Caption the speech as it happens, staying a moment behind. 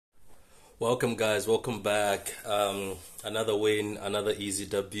Welcome, guys. Welcome back. Another win, another easy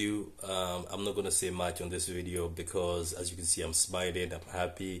W. I'm not gonna say much on this video because, as you can see, I'm smiling. I'm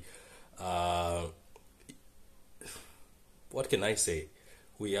happy. Uh, what can I say?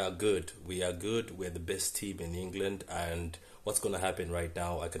 We are good. We are good. We're the best team in England. And what's gonna happen right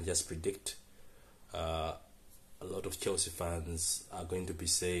now, I can just predict. A lot of Chelsea fans are going to be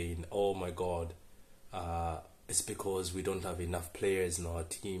saying, "Oh my God, it's because we don't have enough players in our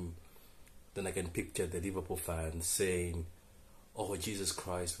team." Then I can picture the Liverpool fans saying, "Oh Jesus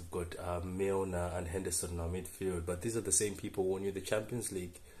Christ, we've got Milner and Henderson in our midfield." But these are the same people who won you the Champions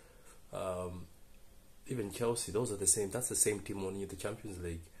League. Even Chelsea, those are the same. That's the same team who won you the Champions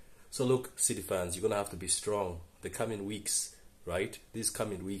League. So look, City fans, you're gonna have to be strong. The coming weeks, right? These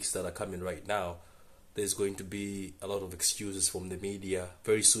coming weeks that are coming right now, there's going to be a lot of excuses from the media.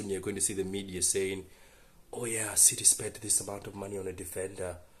 Very soon, you're going to see the media saying, "Oh yeah, City spent this amount of money on a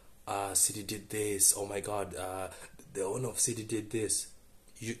defender. City did this. Oh my God, the owner of City did this."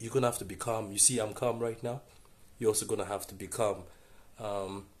 You're gonna have to be calm. You see, I'm calm right now. You're also gonna have to be calm.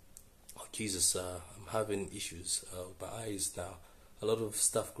 Oh Jesus, I'm having issues with my eyes now. A lot of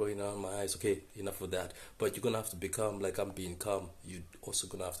stuff going on in my eyes. Okay, enough of that. But you're gonna have to be calm, like I'm being calm. You're also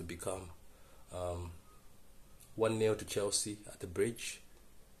gonna have to be calm. 1-0 to Chelsea at the Bridge.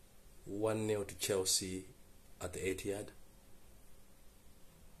 1-0 to Chelsea at the Etihad.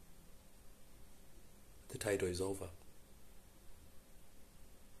 The title is over.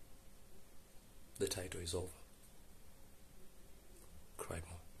 The title is over.